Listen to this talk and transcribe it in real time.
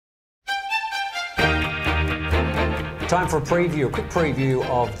Time for a quick preview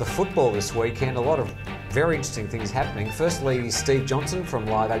of the football this weekend. A lot of very interesting things happening. Firstly, Steve Johnston from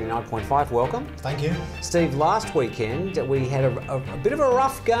Live 89.5, welcome. Thank you. Steve, last weekend we had a bit of a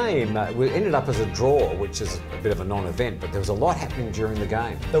rough game. We ended up as a draw, which is a bit of a non-event, but there was a lot happening during the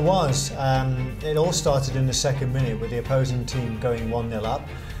game. There was. It all started in the second minute with the opposing team going 1-0 up.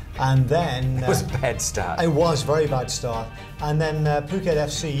 And then... It was a bad start. It was a very bad start. And then Phuket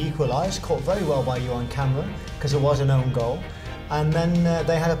FC equalised, caught very well by you on camera, because it was an own goal. And then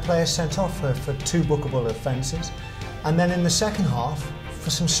they had a player sent off for 2 bookable offences. And then in the second half, for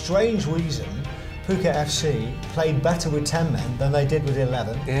some strange reason, Phuket FC played better with 10 men than they did with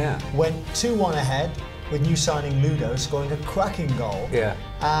 11. Yeah. Went 2-1 ahead, with new signing Ludo scoring a cracking goal. Yeah.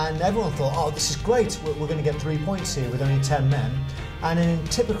 And everyone thought, oh, this is great, we're going to get 3 points here with only 10 men. And in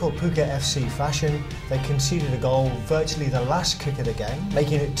typical Phuket FC fashion, they conceded a goal virtually the last kick of the game,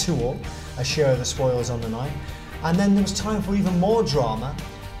 making it 2-2, a share of the spoils on the night. And then there was time for even more drama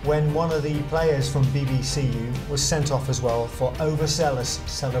when one of the players from BBCU was sent off as well for overzealous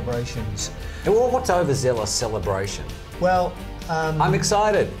celebrations. Well, what's overzealous celebration? Well, I'm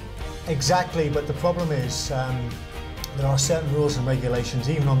excited. Exactly, but the problem is there are certain rules and regulations.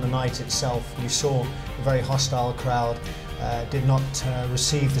 Even on the night itself, you saw a very hostile crowd, did not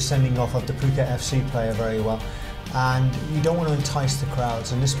receive the sending off of the Phuket FC player very well. And you don't want to entice the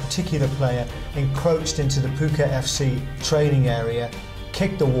crowds. And this particular player encroached into the Phuket FC training area,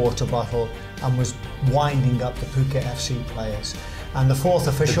 kicked the water bottle, and was winding up the Phuket FC players. And the fourth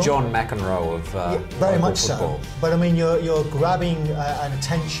official... The John McEnroe of very much football. So. But I mean, you're grabbing an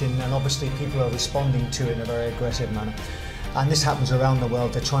attention, and obviously people are responding to it in a very aggressive manner. And this happens around the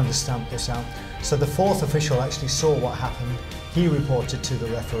world. They're trying to stamp this out. So the fourth official actually saw what happened. He reported to the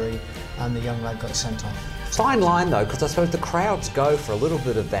referee, and the young lad got sent off. Fine line though, because I suppose the crowds go for a little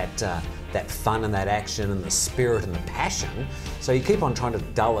bit of that fun and that action and the spirit and the passion. So you keep on trying to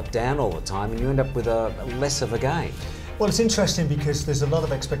dull it down all the time, and you end up with a less of a game. Well, it's interesting because there's a lot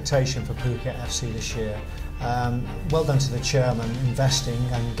of expectation for Phuket FC this year. Well done to the chairman investing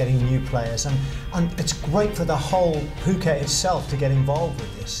and getting new players, and it's great for the whole Phuket itself to get involved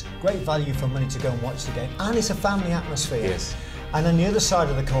with this. Great value for money to go and watch the game, and it's a family atmosphere. Yes. And on the other side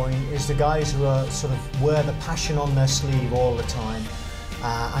of the coin is the guys who are sort of wear the passion on their sleeve all the time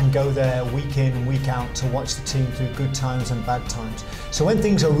and go there week in and week out to watch the team through good times and bad times. So when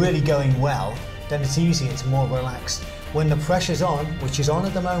things are really going well, then it's easy, it's more relaxed. When the pressure's on, which is on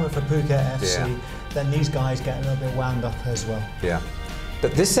at the moment for Phuket FC, then these guys get a little bit wound up as well. Yeah.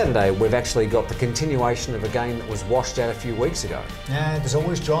 But this Saturday, we've actually got the continuation of a game that was washed out a few weeks ago. Yeah, there's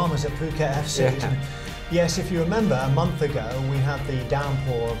always dramas at Phuket FC, isn't it? Yes, if you remember, a month ago, we had the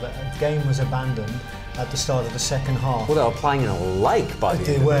downpour, the game was abandoned at the start of the second half. Well, they were playing in a lake by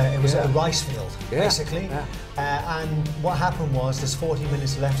the end. They were. It was a rice field, basically. Yeah. And what happened was there's 40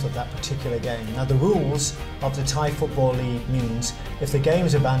 minutes left of that particular game. Now, the rules of the Thai Football League means if the game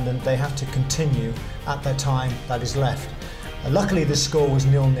is abandoned, they have to continue at the time that is left. Luckily, the score was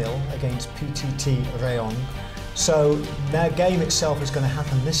 0-0 against PTT Rayong. So their game itself is going to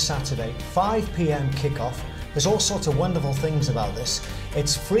happen this Saturday, 5 p.m. kickoff. There's all sorts of wonderful things about this.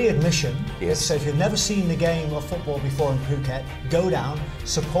 It's free admission, so if you've never seen the game of football before in Phuket, go down,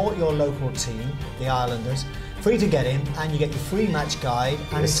 support your local team, the Islanders, free to get in, and you get your free match guide,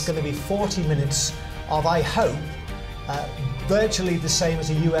 and it's going to be 40 minutes of, I hope, virtually the same as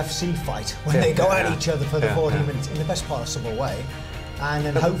a UFC fight, when they go at each other for the 40 minutes in the best possible way. And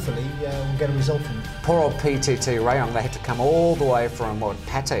then hopefully we'll get a result from it. Poor old PTT Rayong, they had to come all the way from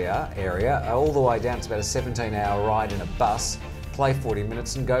Pattaya area, all the way down. It's about a 17-hour ride in a bus, play 40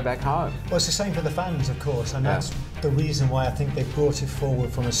 minutes and go back home. Well, it's the same for the fans, of course, and that's the reason why I think they brought it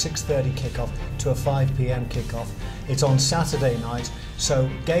forward from a 6:30 kickoff to a 5 p.m. kickoff. It's on Saturday night, so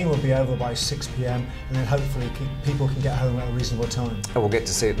game will be over by 6 p.m. and then hopefully people can get home at a reasonable time. And we'll get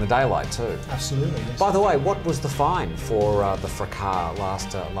to see it in the daylight too. Absolutely, yes. By the way, what was the fine for the fracas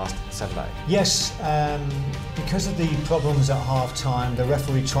last Saturday? Yes, because of the problems at half-time, the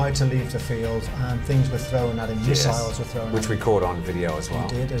referee tried to leave the field and things were thrown at him, missiles were thrown at him. Which we caught on video as well.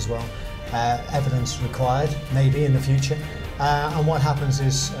 We did as well. Evidence required, maybe in the future. And what happens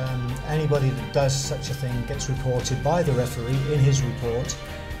is anybody that does such a thing gets reported by the referee in his report,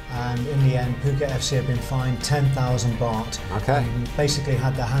 and in the end Phuket FC have been fined 10,000 baht. Okay. And basically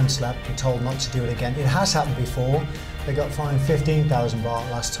had their hand slapped and told not to do it again. It has happened before. They got fined 15,000 baht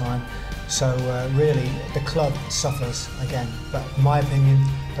last time. So really the club suffers again. But in my opinion,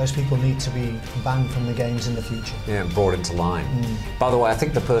 those people need to be banned from the games in the future. Yeah, brought into line. By the way, I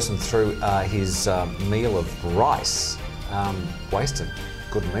think the person threw his meal of rice wasted.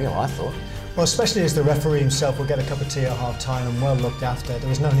 Good meal, I thought. Well, especially as the referee himself will get a cup of tea at half-time and well looked after. There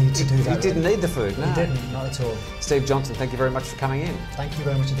was no need to do that. He didn't need the food, no. He didn't, not at all. Steve Johnston, thank you very much for coming in. Thank you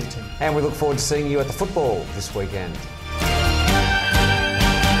very much indeed, Tim. And we look forward to seeing you at the football this weekend.